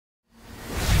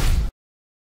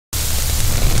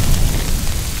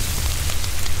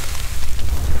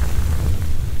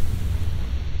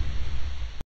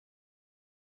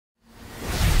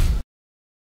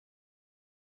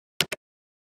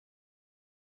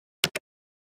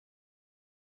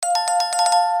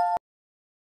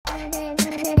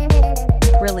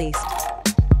Released.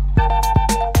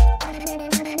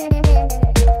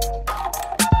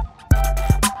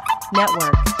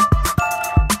 Network.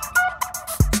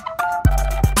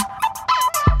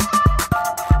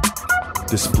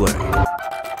 Display.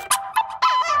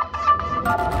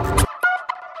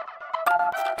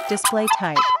 Display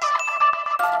type.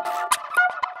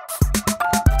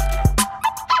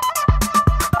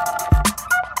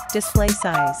 Display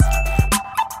size.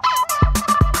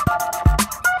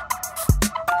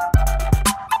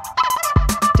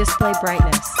 Display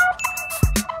brightness.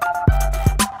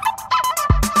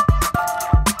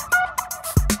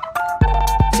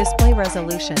 Display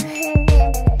resolution.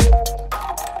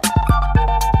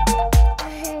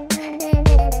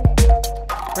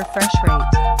 Refresh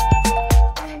rate.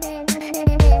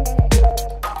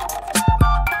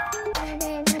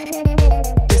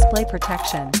 Display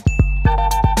protection.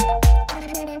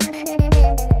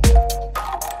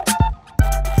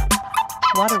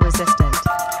 Water resistant.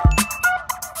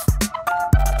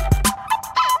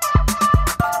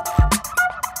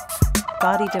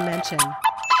 Body dimension.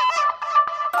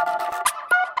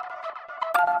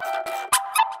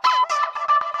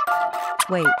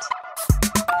 Weight.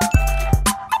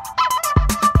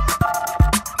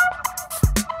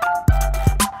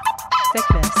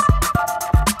 Thickness.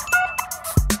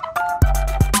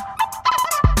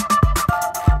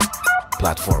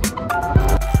 Platform.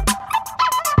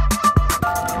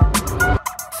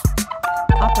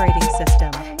 Operating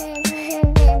system.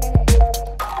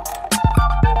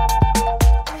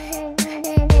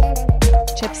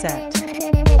 Chipset.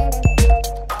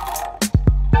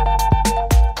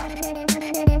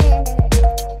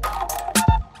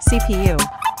 CPU.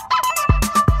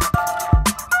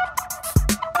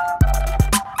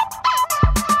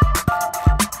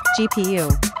 GPU.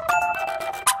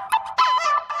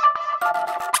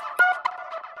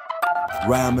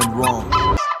 RAM and ROM.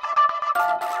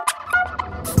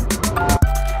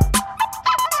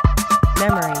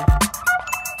 Memory.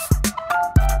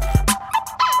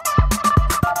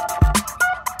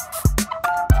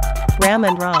 RAM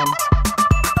and ROM.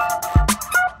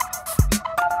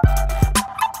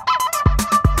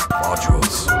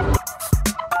 Modules.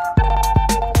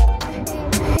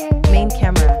 Main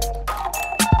camera.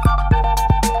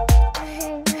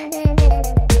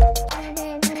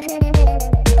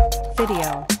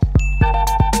 Video.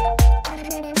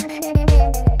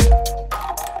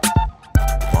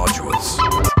 Modules.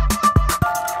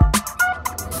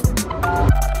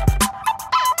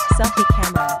 Selfie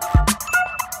camera.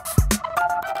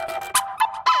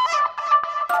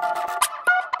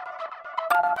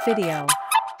 Video.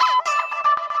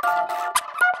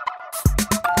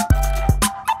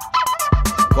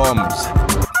 Comms.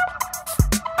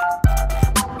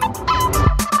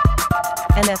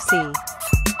 NFC.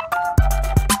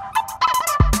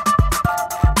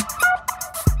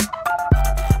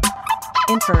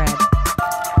 Infrared.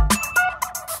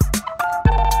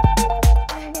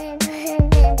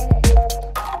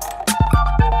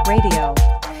 Radio.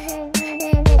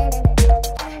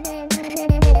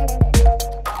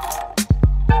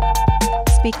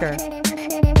 Speaker.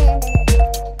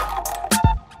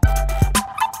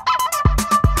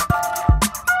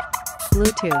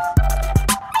 Bluetooth.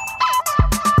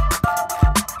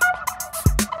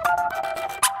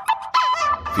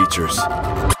 Features.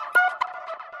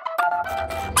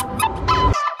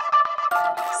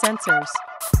 Sensors.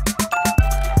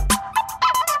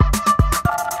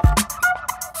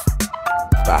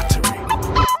 Battery.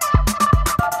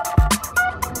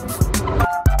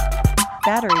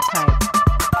 Battery type.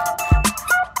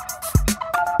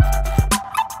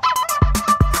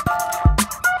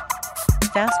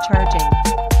 Fast charging.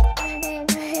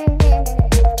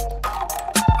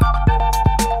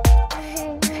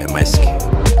 MSK.